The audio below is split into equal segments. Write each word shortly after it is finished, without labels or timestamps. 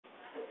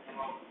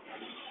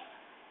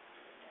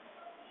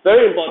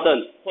Very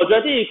important.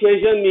 Quadratic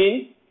equation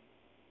means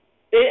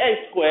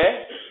ax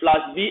squared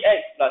plus bx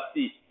plus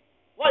c.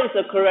 What is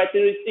the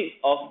characteristic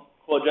of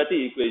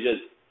quadratic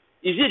equation?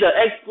 Is it the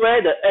x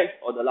squared, the x,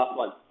 or the last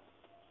one?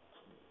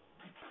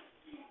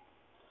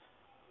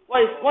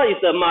 What is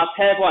the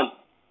must-have one?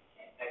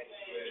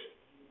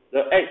 The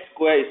x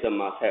squared is the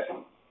must-have.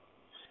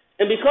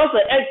 And because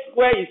the x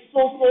squared is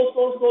so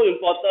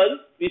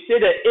important, we say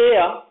that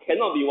a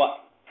cannot be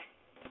what?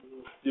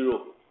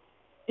 0.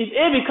 If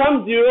a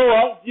becomes 0,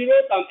 0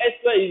 times x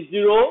squared is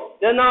 0,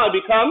 then now it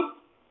becomes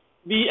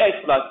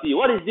bx plus c.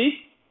 What is this?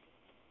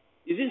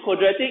 Is this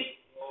quadratic?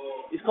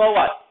 It's called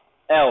what?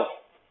 L.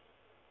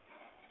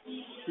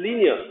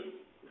 Linear.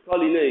 It's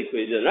called linear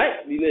equation,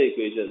 right? Linear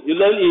equation. You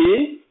learn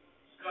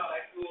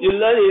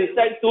in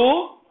Sec 2.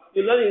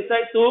 You learn in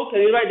Sec 2.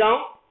 Can you write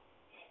down?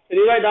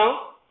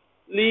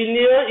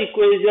 Linear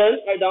equation.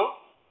 Write down.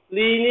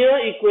 Linear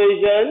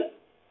equation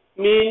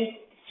means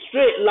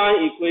straight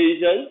line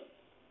equation.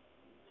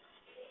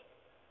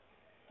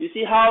 You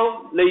see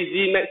how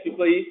lazy math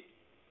people is?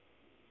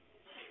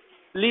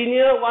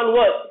 Linear, one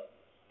word.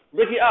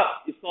 Break it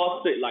up. It's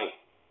called straight line.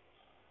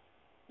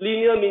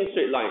 Linear means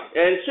straight line.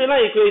 And straight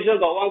line equation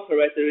got one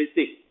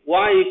characteristic.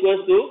 Y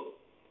equals to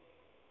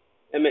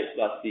mx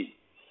plus c.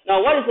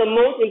 Now, what is the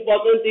most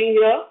important thing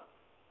here?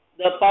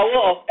 The power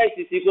of x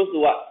is equal to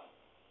what?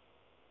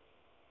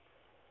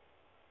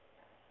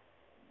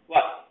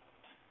 What?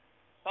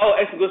 Power of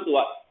x equals to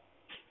what?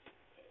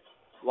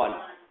 1.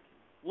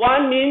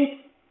 1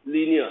 means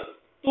linear.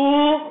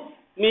 2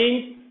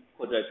 means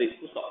quadratic.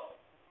 Full stop.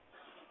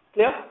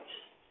 Clear?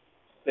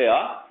 Clear?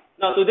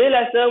 Now, today's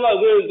lesson, what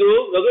we're going to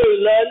do, we're going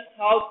to learn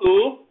how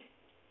to,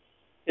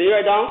 can you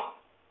write down?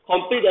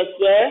 Complete the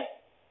square,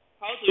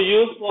 how to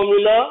use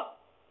formula,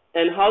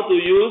 and how to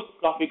use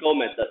graphical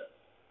method.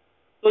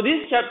 So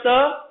this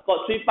chapter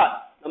got 3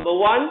 parts. Number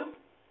 1,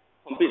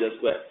 complete the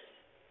square.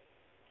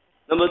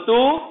 Number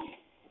 2,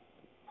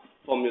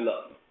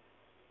 formula.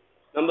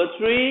 Number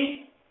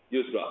 3,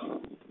 use graph.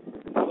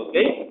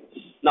 Okay?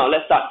 Now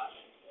let's start.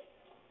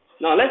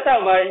 Now let's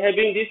start by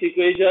having this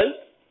equation.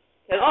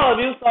 Can all of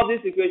you solve this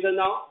equation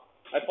now?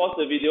 I pause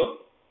the video.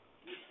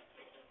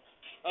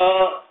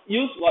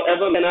 Use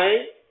whatever. Can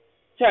I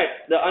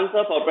check the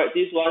answer for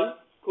practice 1?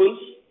 Kun?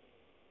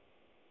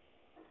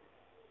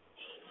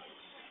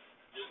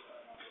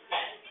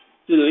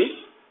 Still doing?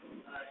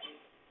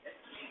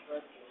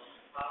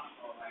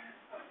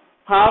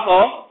 Half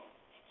or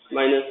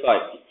minus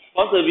 5.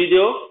 Pause the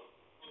video.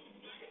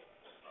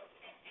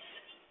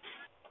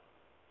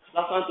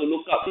 Last one to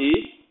look up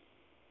is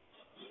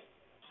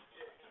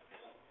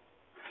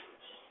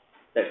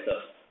Dexter.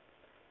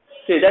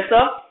 Okay,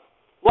 Dexter,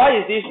 why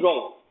is this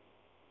wrong?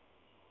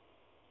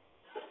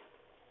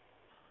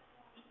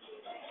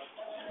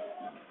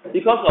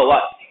 Because of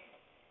what?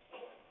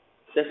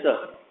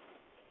 Dexter.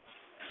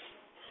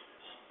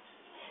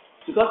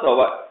 Because of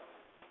what?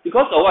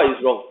 Because of what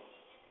is wrong?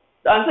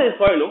 The answer is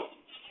correct, no?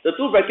 The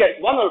 2 brackets,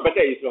 one of the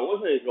brackets is wrong.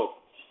 Which one is wrong?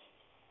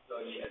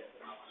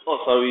 Oh,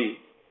 sorry.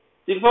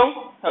 Xingfeng,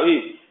 help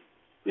me.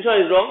 Which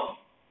one is wrong?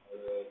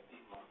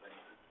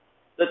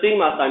 The thing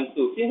must times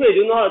 2. Xinghui, do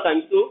you know how to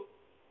times 2?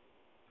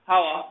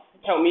 How?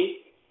 Help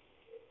me.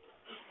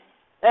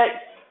 X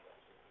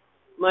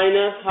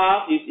minus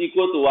half is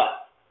equal to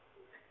what?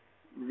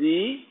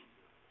 Z.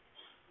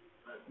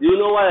 Do you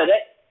know why like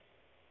that?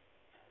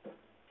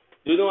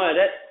 Do you know why like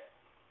that?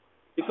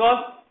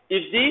 Because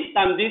if this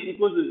times this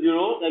equals to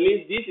 0, that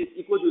means this is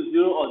equal to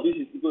 0 or this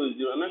is equal to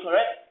 0. Am I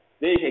correct?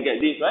 Then you can get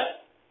this,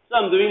 right? So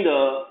I'm doing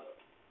the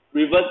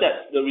reverse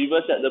step, the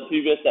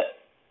previous step.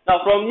 Now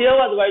from here,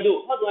 what do I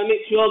do? How do I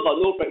make sure got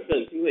no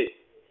fraction? Wait.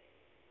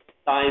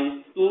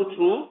 Times 2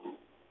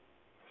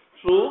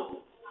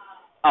 through,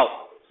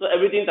 out. So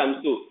everything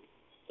times 2.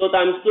 So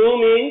times 2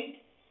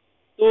 means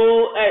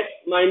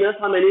 2x minus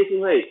how many?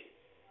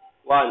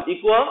 1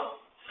 equal?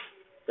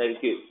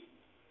 Thank you.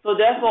 So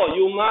therefore,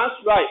 you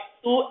must write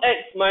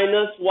 2x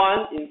minus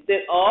 1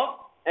 instead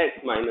of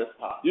x minus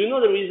half. Do you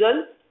know the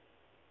reason?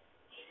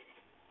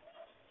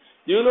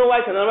 Do you know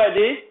why I cannot write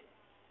this?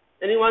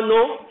 Anyone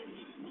know?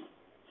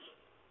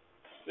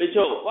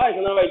 Rachel, why I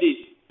cannot write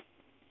this?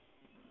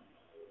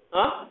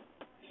 Huh?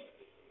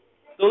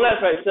 Don't like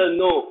fraction,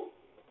 no.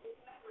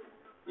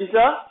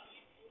 Lisa?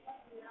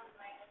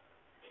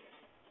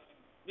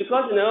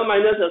 Because you never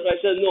minus a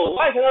fraction, no.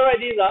 Why I cannot write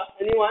this?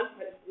 Anyone?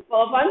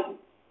 For fun?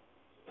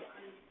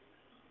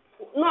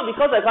 Not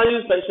because I can't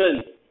use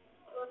fraction.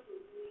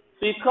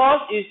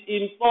 Because it's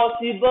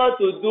impossible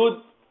to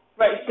do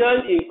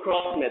fraction in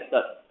cross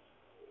method.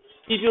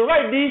 If you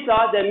write this,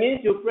 that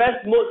means you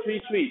press mode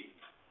 3.3.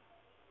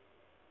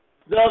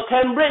 The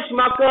Cambridge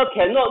marker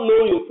cannot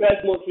know you press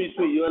mode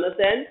 3.3. You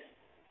understand?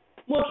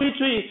 Mode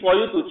 3.3 is for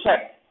you to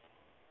check.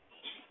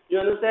 You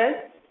understand?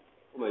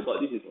 Oh my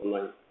god, this is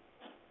online.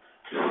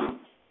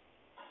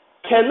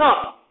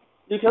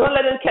 You cannot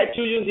let them catch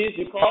you use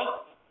this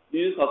because you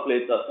use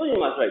calculator. So you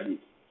must write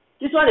this.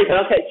 This one they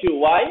cannot catch you.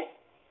 Why?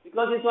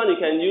 Because this one you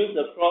can use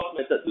the cross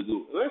method to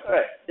do. Am I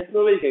correct? There's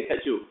no way you can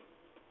catch you.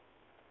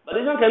 But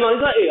this one cannot.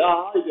 This one,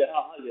 how is it?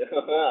 How is it?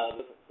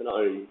 Cannot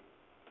already.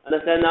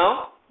 Understand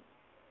now?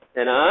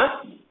 Can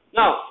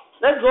Now,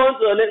 let's go on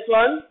to the next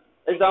one.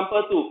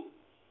 Example 2.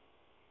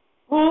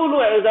 Who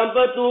look at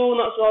example 2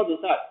 not sure how to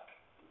start?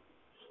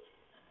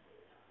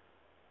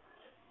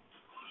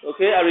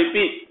 Okay, I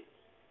repeat.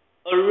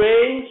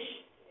 Arrange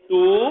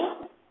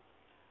 2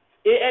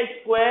 ax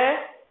squared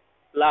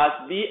plus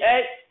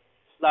bx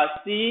plus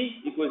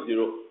c equals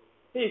 0.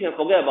 So you can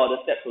forget about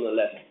the steps on the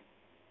left.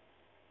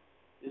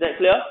 Is that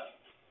clear?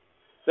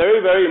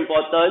 Very, very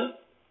important.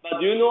 But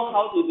do you know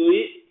how to do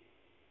it?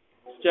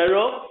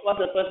 Gerald, what's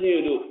the first thing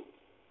you do?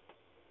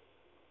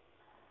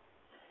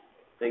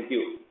 Thank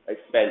you.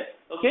 Expand.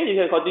 Okay, you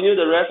can continue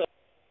the rest.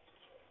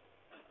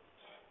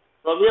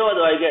 From here, what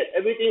do I get?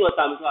 Everything will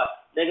times what?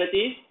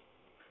 Negative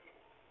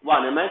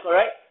 1. Am I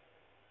correct?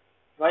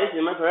 Right?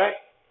 Am I correct?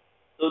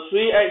 So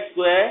 3x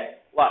squared,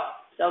 what?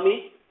 Tell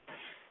me.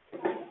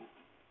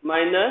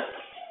 Minus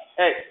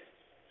x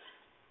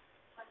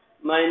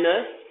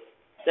minus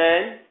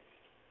 10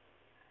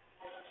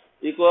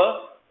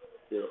 equal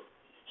 0.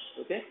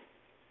 Okay?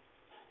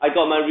 I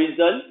got my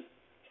reason,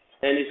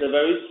 and it's a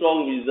very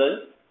strong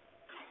reason,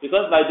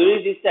 because by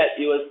doing this step,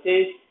 it will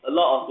save a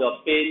lot of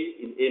your pain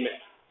in AMAX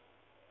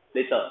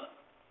later.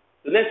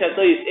 The next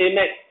chapter is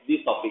AMAX,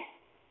 this topic.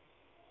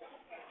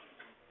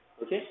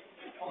 Okay?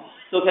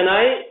 So can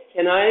I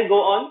go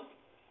on?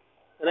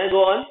 Can I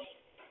go on?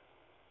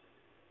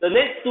 The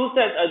next 2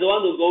 steps I don't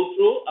want to go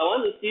through. I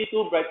want to see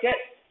 2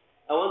 brackets.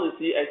 I want to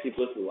see x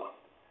equals to 1.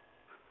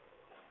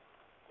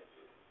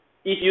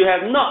 If you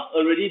have not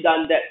already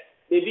done that,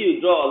 maybe you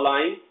draw a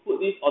line, put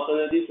this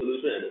alternative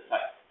solution at the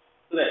side,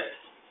 so that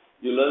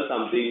you learn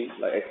something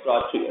like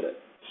extra trick like that.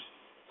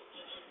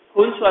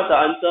 Kunz, what's the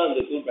answer on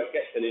the 2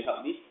 brackets? Can you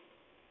help me?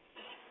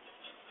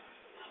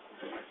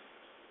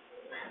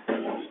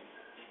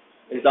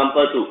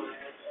 Example 2.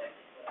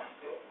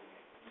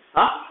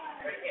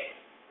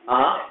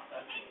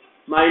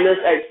 Minus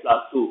x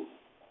plus 2.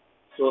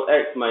 So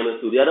x minus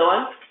 2. The other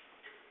one?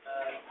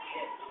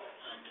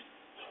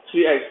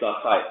 3x plus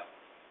 5.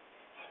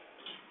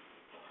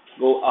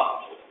 Go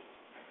up.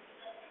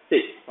 6,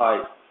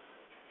 5.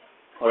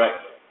 Correct.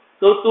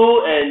 So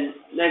 2 and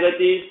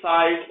negative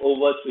 5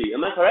 over 3.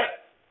 Am I correct?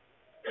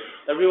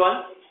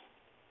 Everyone?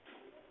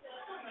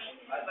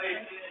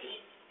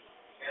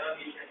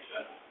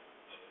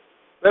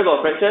 Where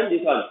got fraction?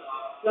 This one.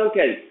 This one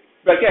can.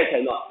 Bracket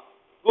cannot.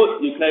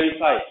 Good, you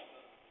clarify.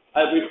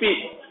 I repeat.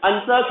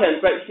 Answer can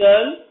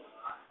fraction.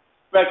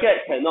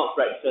 Bracket cannot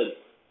fraction.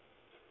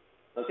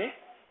 Okay?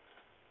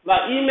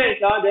 But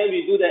Emax, then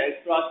we do the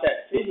extra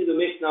step. Change into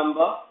mixed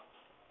number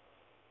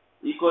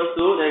equals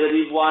to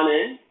negative 1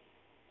 and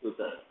 2/3.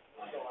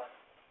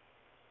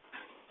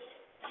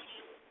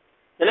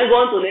 Can I go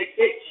on to next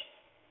page?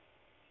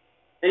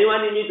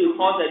 Anyone need me to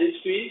pause at this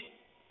screen?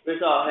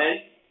 Raise our hand.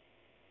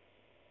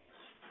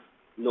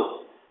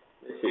 No.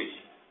 Next page.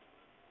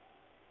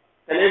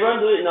 Can everyone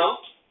do it now?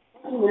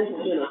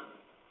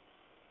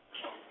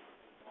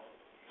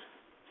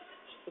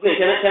 Okay,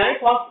 can I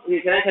pause?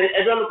 Okay, can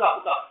everyone look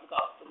up.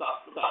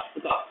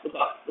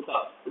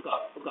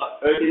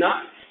 Everything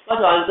now?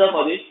 What's the answer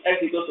for this?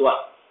 X equals to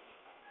what?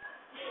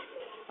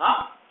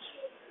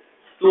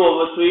 2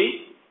 over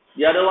 3.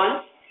 The other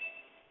one?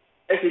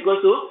 X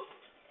equals to?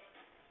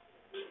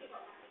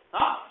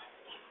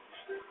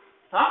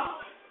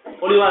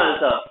 Only one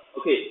answer.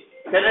 Okay.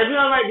 Can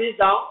everyone write this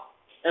down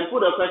and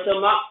put a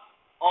question mark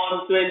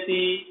on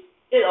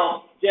 28th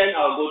of Jan?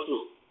 I'll go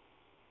through.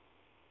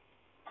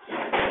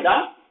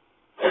 Done?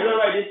 Everyone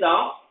write this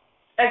down.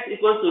 X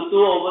equals to 2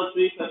 over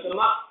 3 question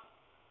mark.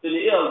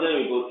 28th of Jan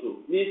we go through.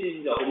 This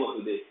is your homework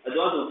today. I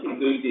don't want to keep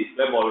doing this.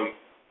 Very boring.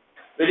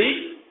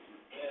 Ready?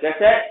 Get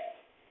set.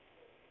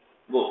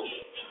 Go.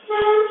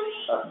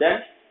 Then.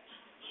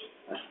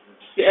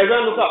 Okay,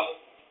 everyone look up.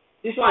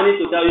 This one I need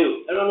to tell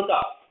you. Everyone look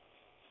up.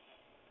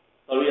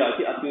 Sorry, I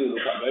keep asking you to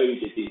look up. Very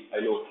irritating. I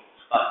know.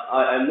 But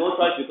I have no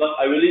choice because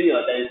I really need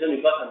your attention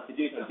because I'm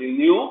teaching something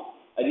new.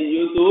 I need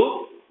you to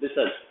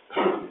listen.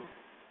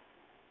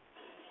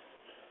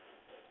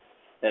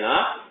 And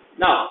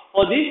now,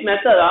 for this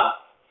method,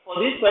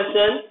 for this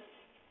question,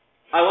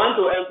 I want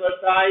to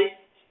emphasize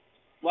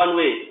one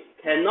way.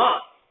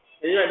 Cannot,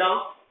 can you write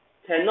down?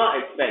 Cannot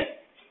expand.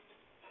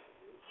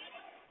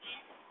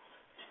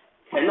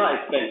 Cannot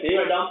expand. Can you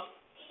write down?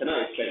 Cannot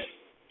expand.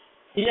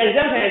 In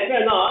exam, can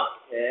expand or not?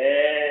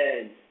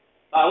 Can.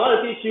 But I want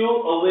to teach you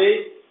a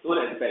way, don't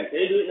expand. Can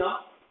you do it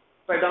now?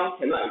 Write down,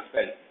 cannot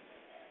expand.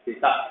 Okay,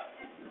 start.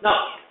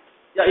 Now,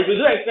 if you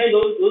do expand,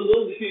 don't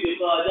repeat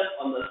paper. Just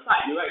on the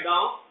side, you write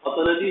down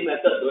alternative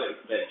method, don't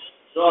expand.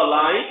 Draw a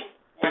line,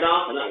 write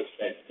down, cannot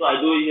expand. So I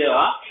do it here.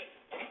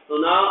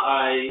 So now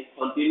I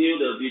continue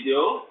the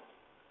video.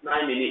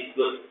 9 minutes,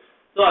 good.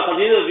 So I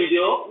continue the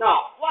video.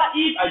 Now, what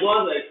if I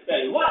don't want to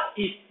expand? What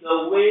is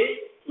the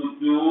way to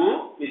do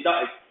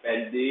without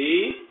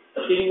expanding?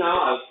 The thing now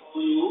I'll show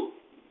you.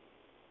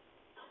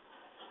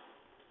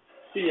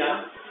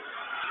 Xinyan,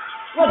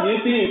 what do you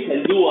think you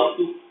can do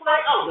to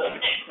find out the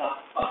x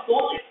but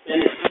don't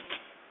expand it?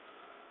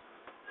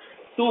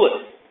 Two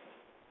words.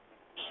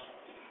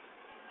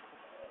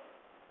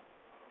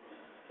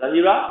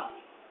 Zahira?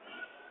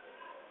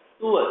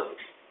 Two words.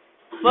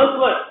 First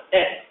word,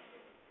 S.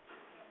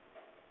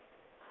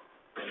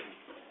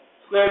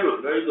 Square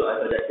root. Very good, I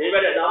heard that. Can you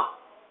write that down?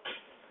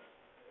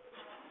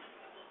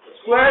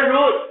 Square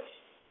root,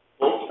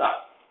 both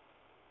sides.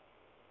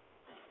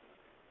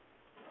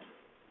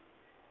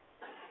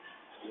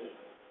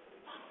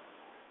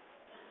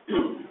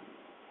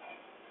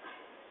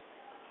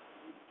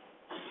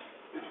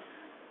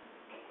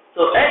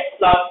 So x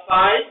plus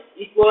 5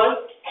 equals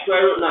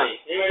square root 9.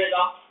 Can you write it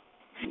down?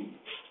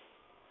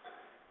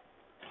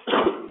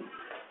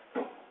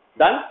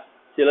 Done?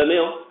 写了没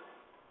有？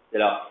写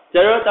了。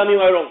Gerald, tell me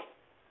why wrong.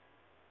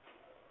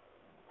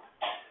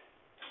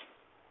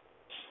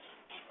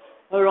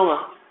 Why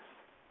wrong?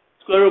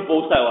 Square root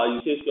both sides.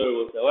 You say square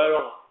root both sides. Why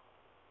wrong?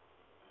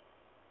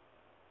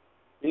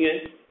 明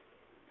元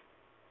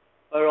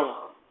Why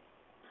wrong?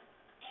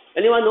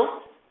 Anyone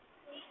know?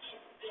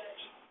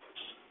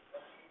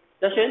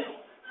 嘉轩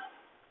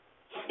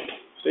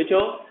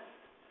Rachel?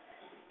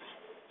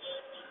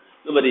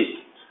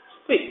 Nobody.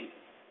 Quick.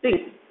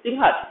 Think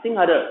hard. Think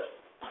harder.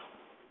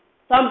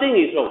 Something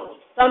is wrong.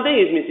 Something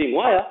is missing.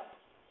 Why?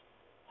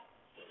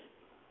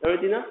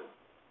 Valentina?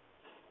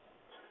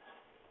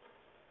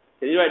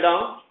 Can you write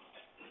down?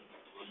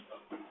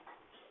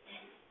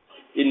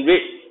 In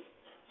red.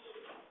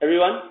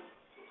 Everyone?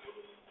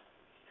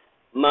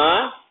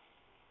 Must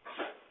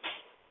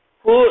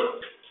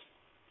put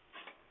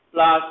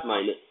plus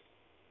minus.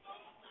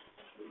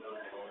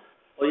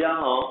 Oh yeah,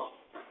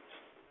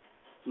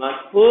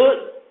 must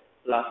put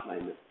plus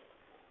minus.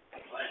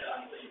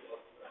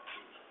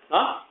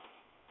 Huh?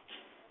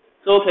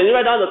 So can you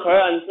write down the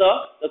correct answer?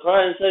 The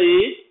correct answer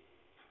is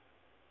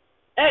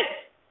x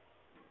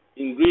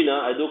in green.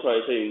 I do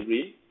correction in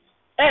green.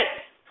 X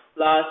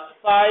plus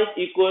 5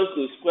 equals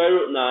to square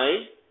root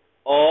 9,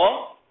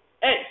 or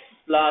x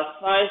plus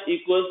 5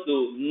 equals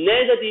to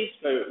negative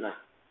square root 9.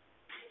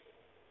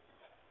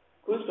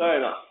 Who's correct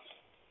or not?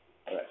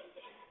 Alright.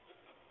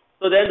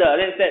 So then the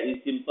next step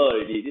is simple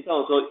already. This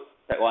one also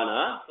step 1.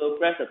 So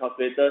press the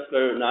calculator,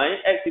 square root 9.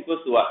 X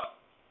equals to what?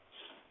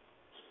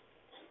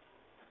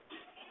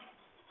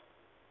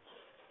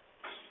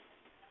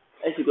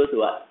 X equals to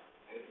what?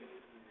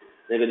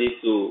 Negative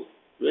 2.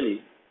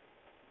 Really?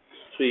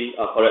 3.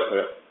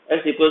 Correct.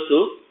 X equals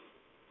to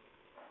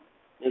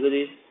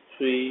negative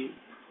 3,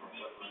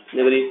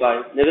 negative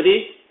 5,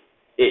 negative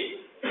 8.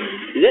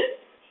 Is it?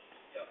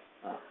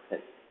 Okay.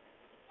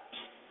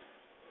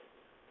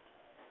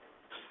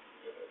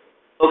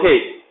 Okay.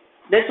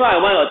 That's why I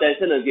want your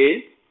attention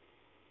again.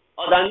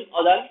 All done?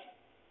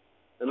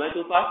 Am I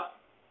too fast?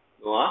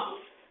 No.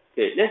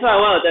 Okay. That's why I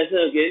want your attention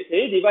again. Can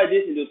you divide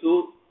this into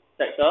two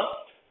sectors?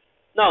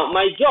 Now,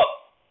 my job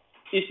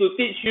is to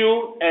teach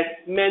you as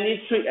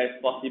many tricks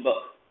as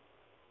possible.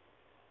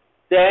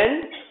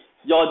 Then,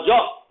 your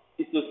job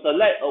is to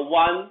select a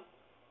one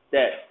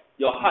that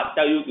your heart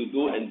tell you to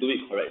do and do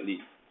it correctly.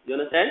 You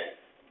understand?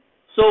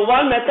 So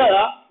one method,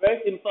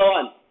 very simple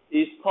one,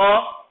 is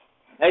called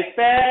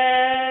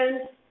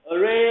expand,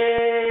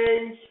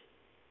 arrange,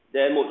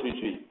 then mode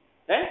 3.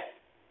 Okay?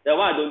 That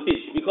one I don't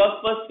teach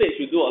because first stage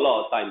you do a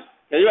lot of time.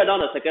 Can you write down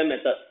the second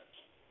method?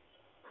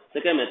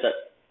 Second method.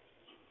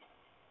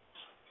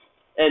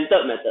 And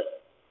third method.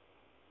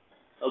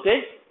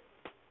 Okay?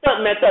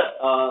 Third method,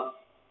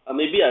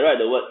 maybe I write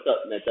the word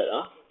third method.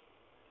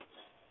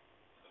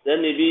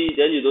 Then maybe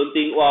you don't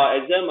think, wow,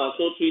 exam must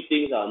show 3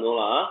 things. No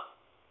lah.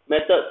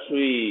 Method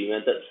 3.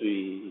 Method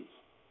 2.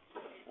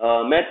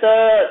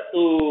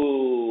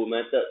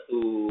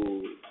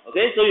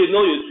 Okay, so you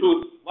know you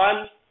choose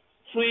 1,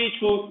 3,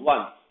 choose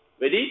 1.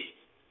 Ready?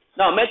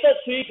 Now method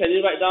 3, can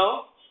you write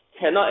down?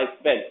 Cannot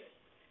expand.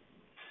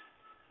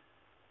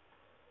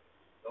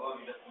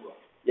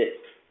 Yes.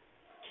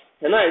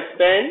 Cannot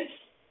expand.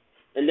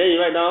 And then you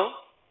write down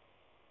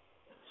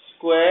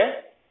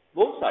square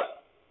both sides.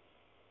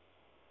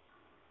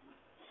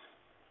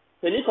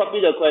 Can you copy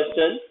the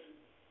question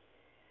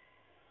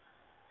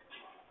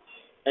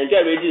and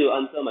get ready to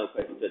answer my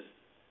question?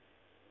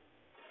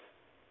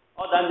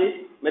 All done this?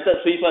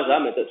 Method 3 first.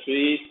 Method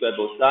 3, square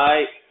both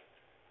sides.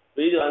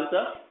 Ready to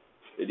answer?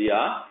 Ready?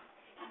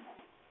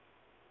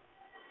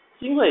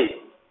 Xinghui,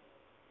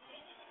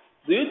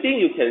 do you think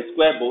you can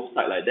square both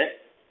sides like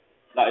that?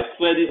 Like I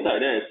square this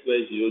side, then I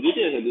square 0. Do you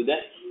think you can do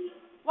that?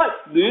 What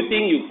do you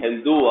think you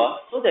can do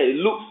so that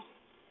it looks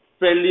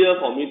friendlier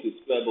for me to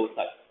square both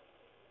sides?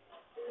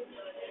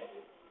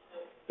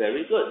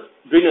 Very good.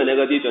 Bring the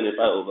negative 25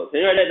 over.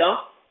 Can you write that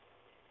down?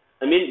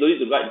 I mean, don't need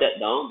to write that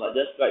down, but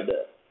just write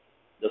the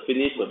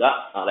finished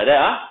product. Like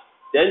that.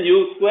 Then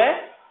you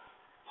square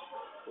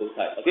both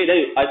sides. Okay,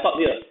 then I stop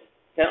here.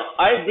 Can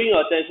I bring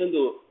your attention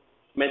to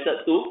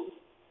method 2?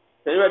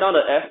 Can you write down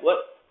the F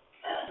word?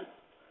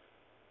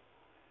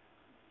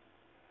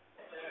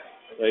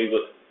 Very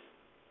good.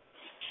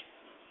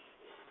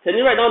 Can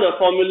you write down the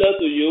formula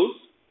to use?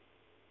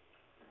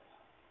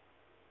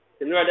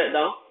 Can you write that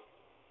down?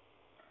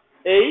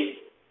 A,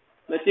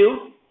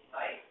 Matthew?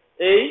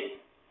 A,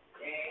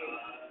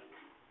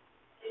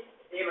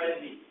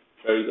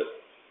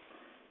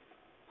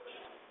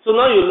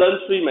 now you learn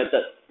 3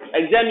 methods.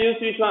 Exam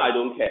use which one, I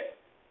don't care.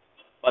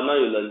 But now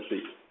you learn 3.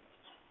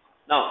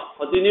 Now,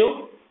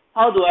 continue.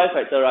 How do I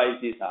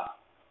factorize this?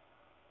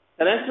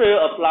 Can I show you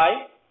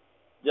apply?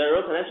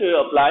 Gerald, can I show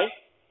you apply?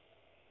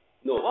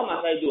 No, what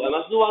must I do? I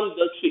must do one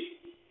little trick.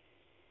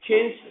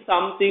 Change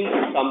something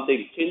to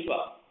something. Change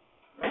what?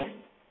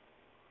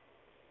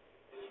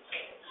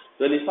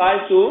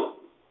 25 to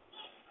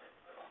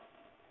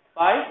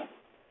 5.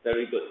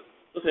 Very good.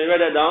 So can you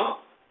write that down?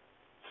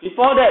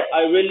 Before that,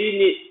 I really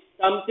need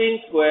something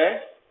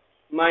square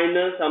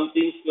minus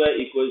something square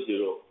equals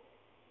 0.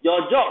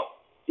 Your job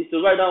is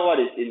to write down what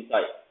is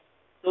inside.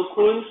 So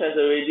Kunz has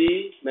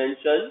already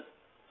mentioned.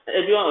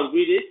 Everyone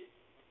agree this?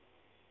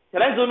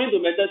 Can I zoom into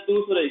method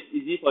 2 so that it's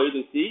easy for you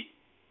to see?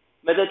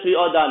 Method 3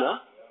 all done, huh?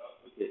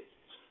 Okay.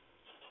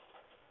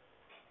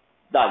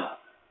 Done.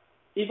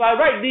 If I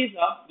write this,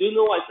 do you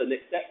know what's the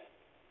next step?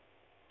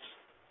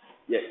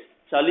 Yes.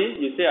 Charlie,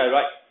 you say I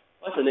write.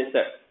 What's the next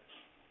step?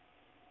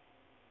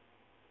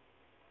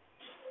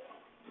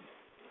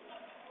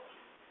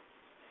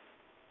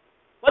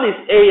 What is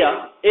A?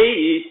 A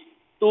is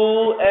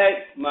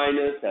 2x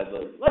minus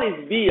 7. What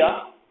is B?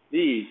 B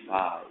is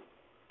 5.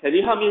 Can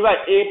you help me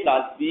write A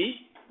plus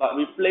B, but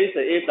replace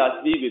the A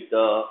plus B with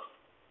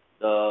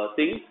the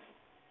thing?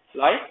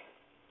 Right?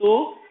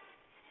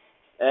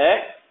 2x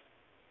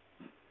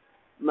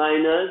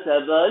minus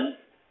 7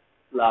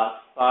 plus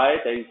 5.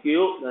 Thank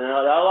you.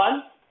 Another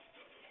one.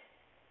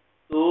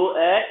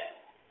 2x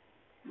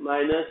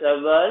minus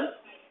 7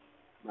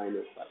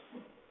 minus 5.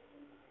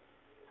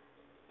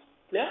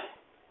 Clear?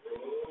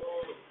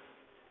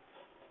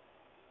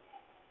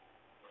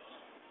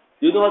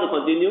 Do you know how to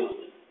continue?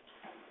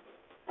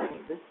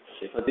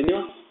 Okay,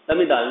 continue. Tell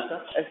me the answer.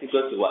 X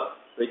equals to what?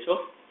 Rachel?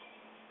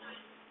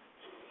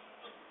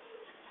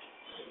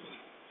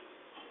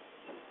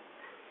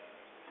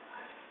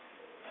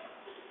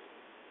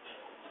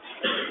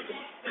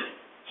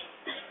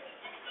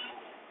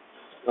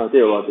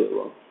 Take a while.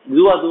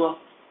 Do what?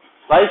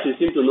 Why she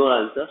seem to know the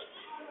answer?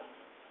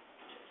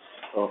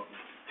 Oh,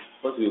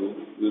 because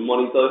we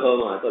monitor her,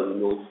 I thought you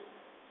know.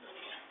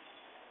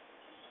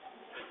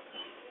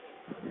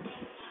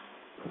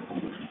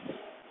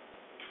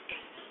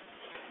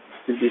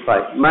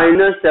 Simplify.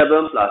 Minus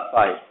 7 plus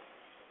 5.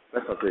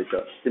 Press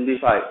calculator.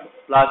 Simplify.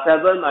 Plus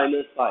 7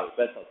 minus 5.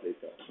 Press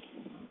calculator.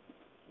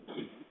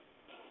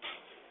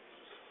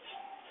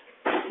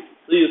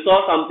 So you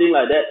saw something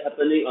like that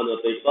happening on your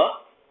paper.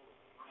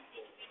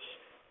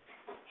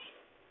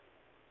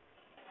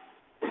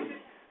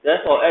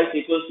 Therefore, x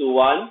equals to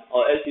 1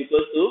 or x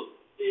equals to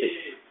 6.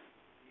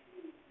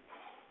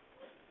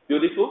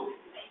 Beautiful?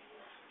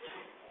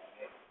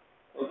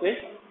 Okay?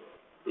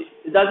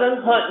 It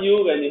doesn't hurt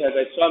you when you have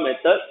extra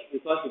methods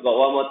because you got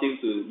one more thing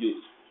to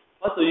use.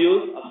 What to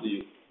use? Up to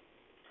you.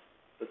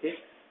 Okay?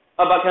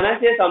 But can I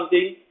say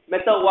something?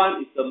 Method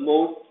 1 is the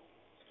most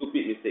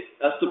stupid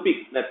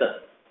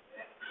method.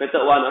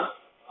 Method 1,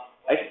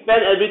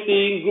 expand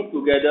everything, group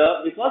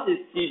together because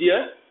it's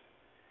tedious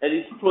and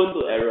it's prone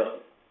to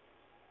error.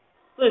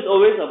 So it's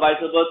always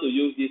advisable to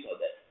use this or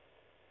that.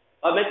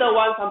 But method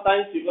 1,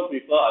 sometimes people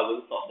prefer, I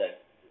will stop them.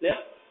 Clear?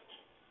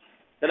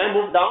 Can I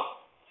move down?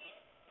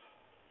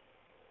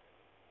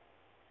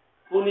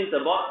 Who needs the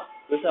board?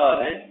 Raise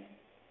our hand.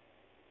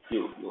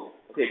 You. No.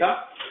 Okay, come.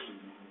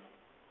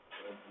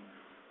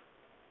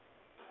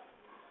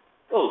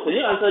 Oh, can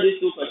you answer these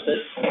 2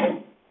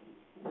 questions?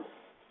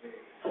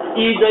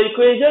 If the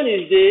equation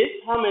is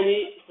this, how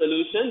many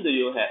solutions do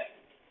you have?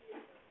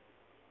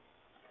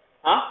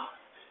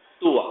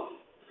 2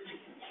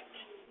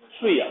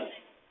 3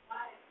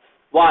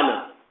 1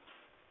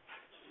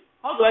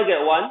 How do I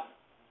get 1?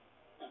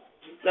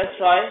 Let's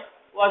try.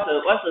 What's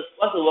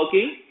the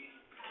working?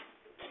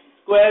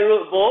 Square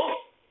root both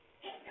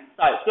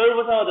sides. Square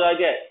root both sides, what do I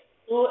get?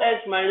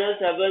 2x minus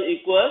 7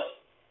 equals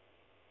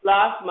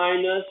plus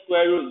minus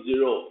square root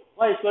 0.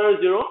 What is square root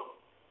 0?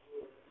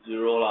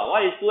 0 lah.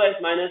 What is 2x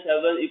minus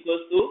 7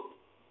 equals to?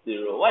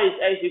 0. What is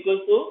x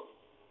equals to?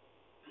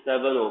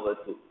 7 over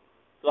 2.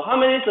 So how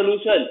many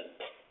solutions?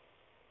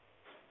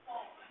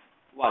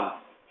 1.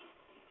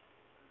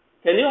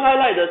 Can you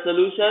highlight the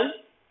solution?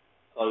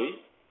 Sorry.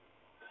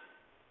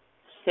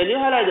 Can you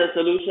highlight the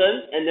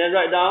solution and then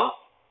write down?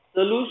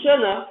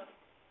 Solution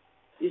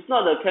is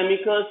not the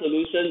chemical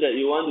solution that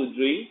you want to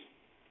drink.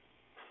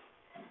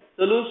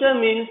 Solution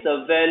means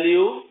the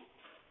value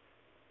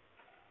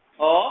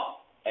of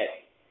x.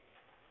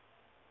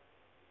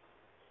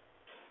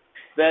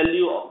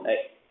 Value of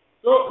x.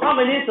 So how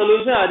many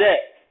solutions are there?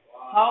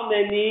 How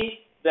many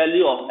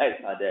value of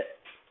x are there?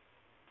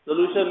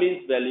 Solution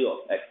means value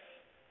of x.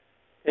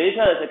 Can you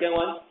try the second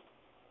one?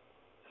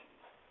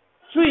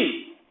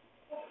 3.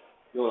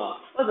 No.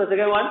 What's the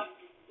second one?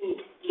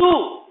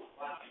 2.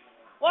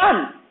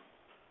 1.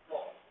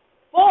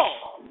 4.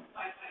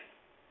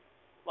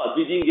 What,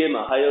 bidding game,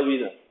 higher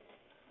win?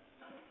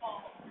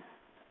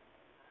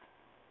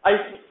 I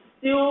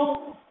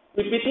still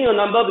repeating a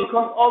number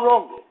because all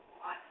wrong.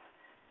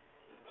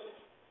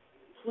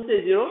 Who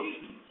said 0?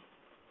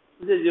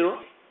 Who said 0?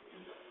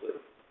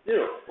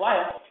 0.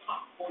 Why?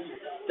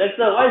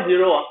 Dexter, why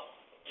 0?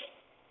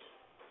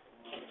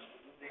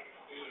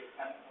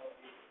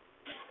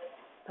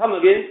 Come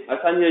again. I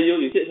can't hear you.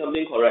 You said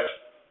something correct.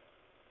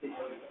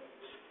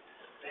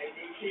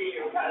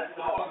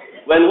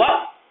 When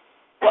what?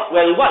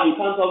 When what you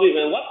can't solve it?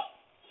 When what?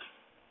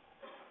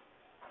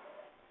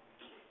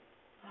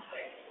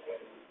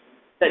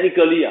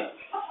 Technically,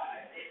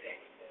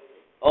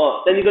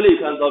 Oh, technically you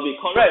can't solve it.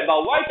 Correct.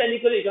 But why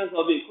technically you can't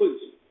solve it? Quick.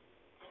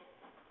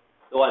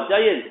 The one,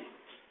 Jiayan.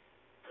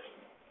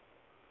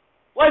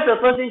 What is the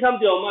first thing come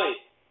to your mind?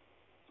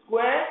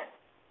 Square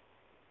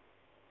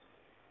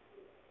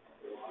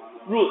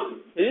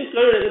root. Can you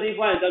square root negative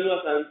 1 and tell me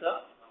what's the answer?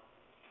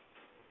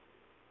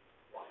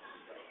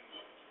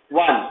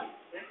 1.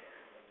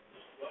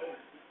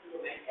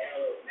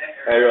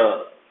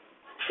 Error.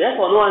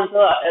 Therefore no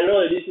answer. Error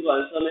already should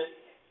answer, man.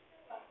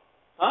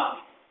 Huh?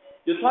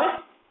 You try?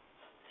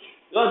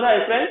 You want to try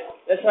explain?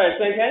 Let's try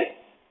explain, can?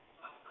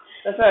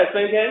 Let's try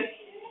explain, can?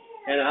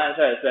 Can I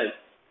try explain?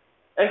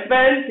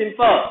 Expand,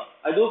 simple.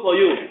 I do for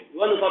you. You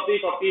want to copy,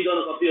 copy. Don't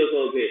want to copy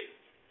also, okay.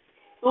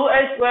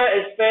 2x squared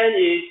expand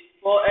is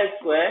 4x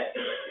squared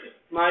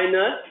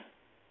minus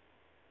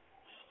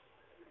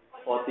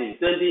 14.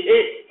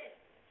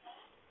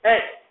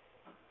 28x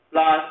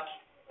plus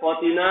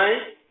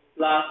 49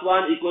 plus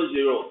 1 equals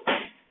 0.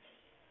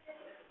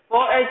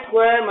 4x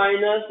squared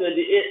minus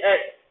 28x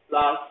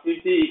plus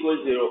 50 equals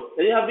 0.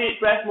 Can you help me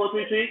press more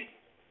 33?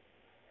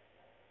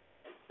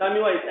 Tell me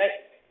what is x?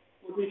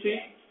 More 33?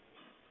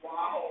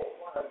 Wow,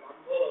 what a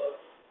number.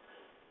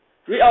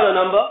 Read out the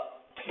number.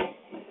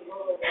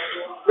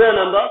 Read the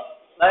number.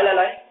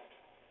 Lai.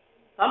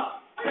 Huh?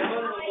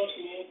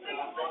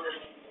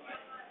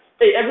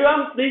 Hey,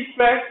 everyone please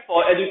press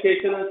for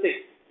educational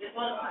sake.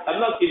 I'm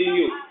not kidding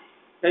you.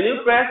 Can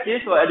you press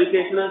this for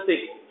educational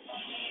sake?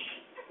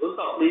 Don't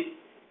stop, please.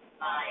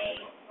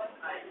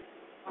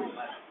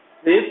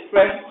 Please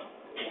press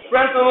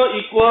number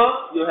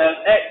equal, you have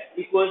x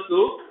equals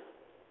to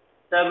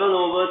 7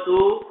 over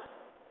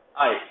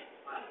 2i.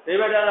 Can you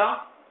write that down?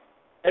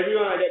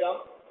 Everyone write that down?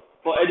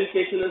 For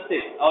educational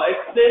sake. I'll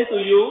explain to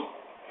you.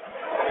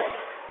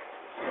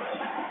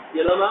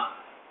 Yellow ma?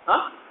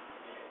 Huh?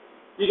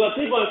 You got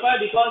 3.5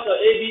 because your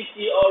A, B,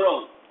 C all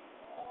wrong.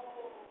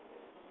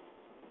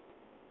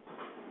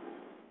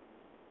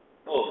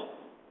 Oh.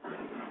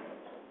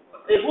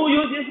 Hey, who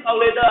use this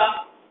calculator?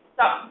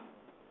 Stop.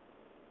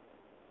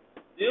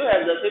 Do you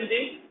have the same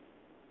thing?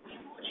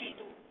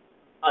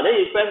 Then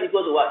you press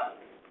equal to what?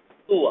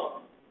 2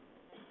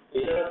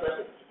 You never press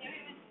it.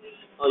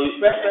 You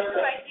press. You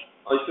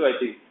still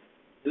writing.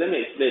 Let me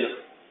explain.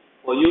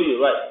 For you,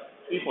 you write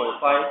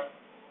 3.5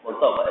 on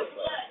top of x.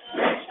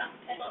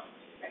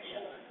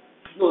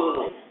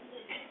 No.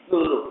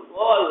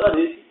 What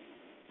is?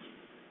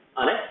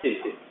 Next thing.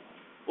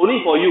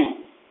 Only for you.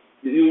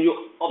 You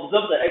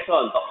observe the extra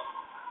on top.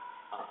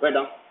 Write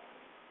down.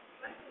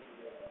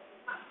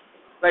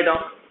 Write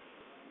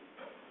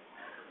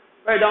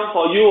down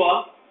for you,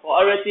 for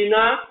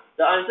Aratina,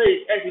 the answer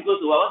is x equals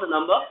to what? What's the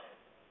number?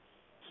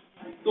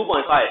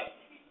 2.5.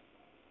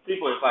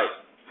 3.5.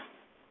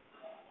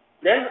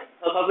 Then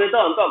a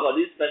calculator on top got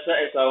this special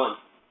extra one.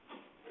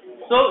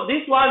 So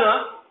this one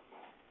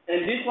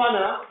and this one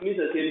means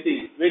the same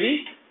thing.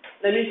 Ready?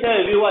 Let me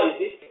share with you what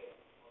is this.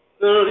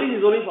 No, this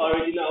is only for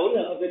Aratina. Only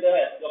the calculator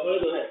has. Your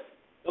calculator don't have.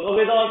 Your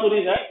calculator also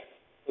this, right?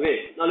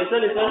 Okay. Now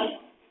listen.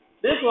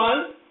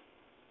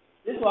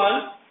 This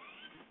one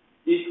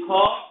is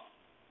called,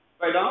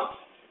 write down,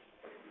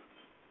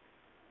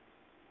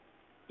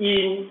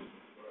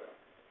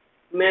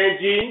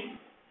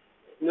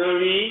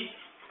 imaginary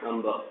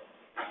number.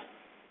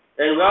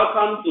 And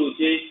welcome to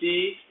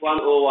JC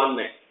 101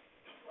 Math.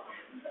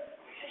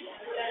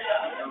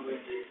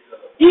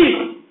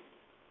 If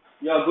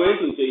you are going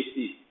to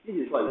JC, this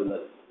is what you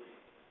learn.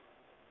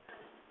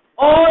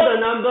 All the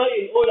number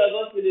in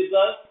O-level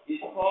syllabus is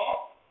called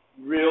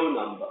real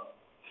number.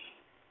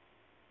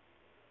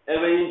 And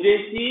when in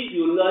JC,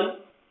 you learn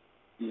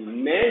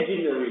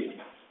imaginary.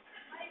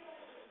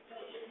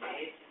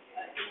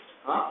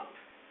 Huh?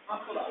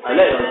 I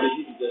let your JC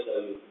teacher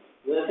tell you.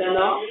 You understand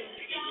now?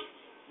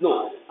 No.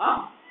 Huh?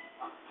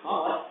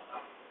 What?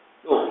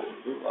 No.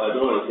 I don't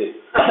know what to say.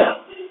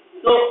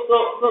 So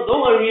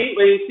don't worry.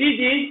 When you see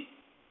this,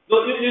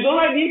 you don't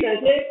write this and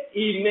say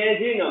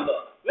imaginary number.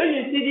 When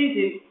you see this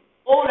in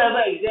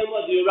O-level exam,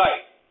 what do you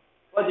write?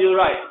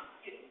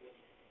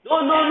 No.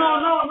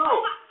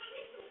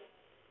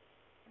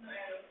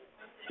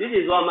 This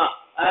is 1 mark.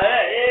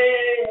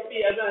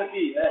 Happy, everyone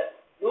happy.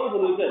 No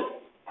solution.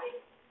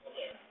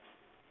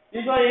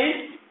 This one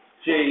is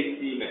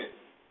JC Math.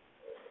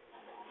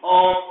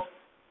 Or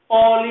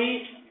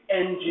Poly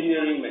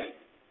Engineering Math.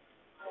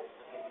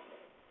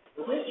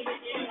 Okay?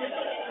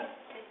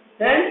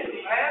 Then,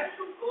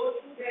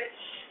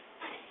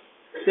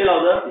 say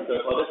louder, it's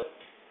recorded.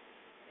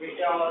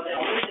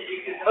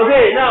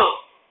 Okay, now,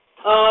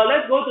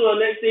 let's go to the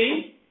next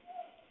thing.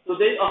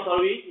 Today,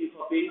 you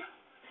copy.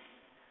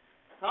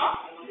 Huh?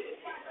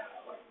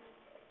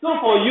 So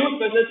for you,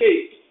 special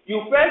case,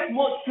 you press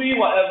mode 3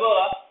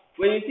 whatever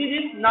When you see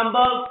this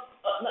number,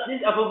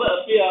 this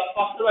alphabet appear,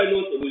 faster write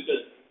no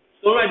solution.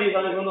 Don't write this,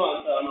 no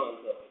answer, no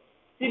answer.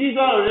 See this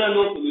one already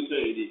no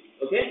solution already.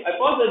 Okay, I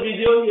pause the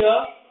video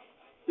here.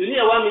 You need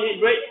a 1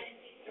 minute break.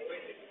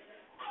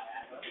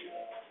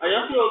 Are you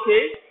still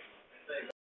okay?